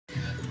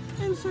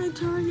inside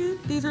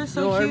Target. These are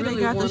so No, cute. really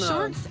They got the want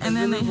shorts, and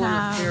then they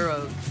have a pair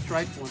of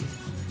striped ones.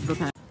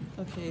 Okay.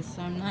 Okay,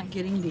 so I'm not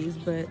getting these,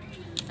 but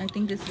I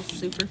think this is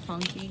super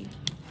funky.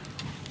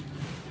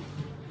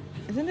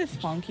 Isn't this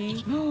funky?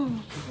 So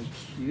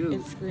cute.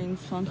 It screams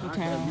Funky I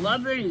Town.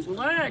 love these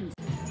legs.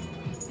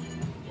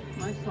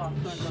 My socks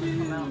aren't gonna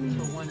come out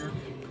until winter.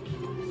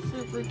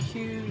 Super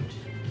cute.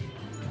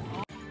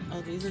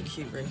 Oh, these are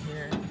cute right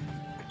here.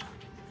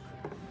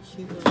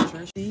 Cute little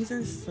dress. These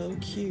are so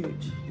cute.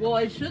 Well,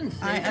 I shouldn't say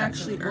I that,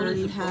 actually 'cause one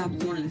already is have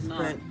supposed, one is these, not.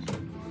 but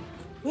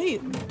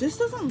wait, this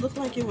doesn't look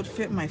like it would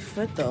fit my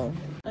foot though.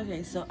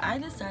 Okay, so I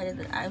decided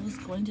that I was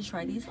going to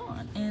try these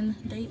on, and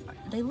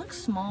they look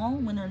small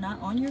when they're not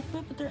on your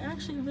foot, but they're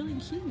actually really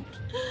cute.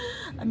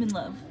 I'm in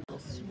love.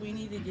 We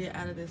need to get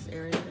out of this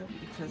area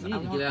because I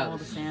want all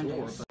the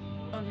sandals.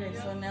 Okay,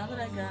 so now that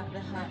I got the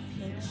hot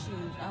pink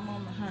shoes, I'm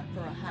on the hunt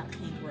for a hot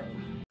pink robe.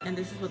 And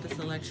this is what the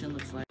selection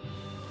looks like.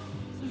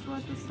 This is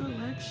what the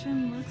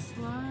selection looks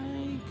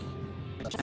like.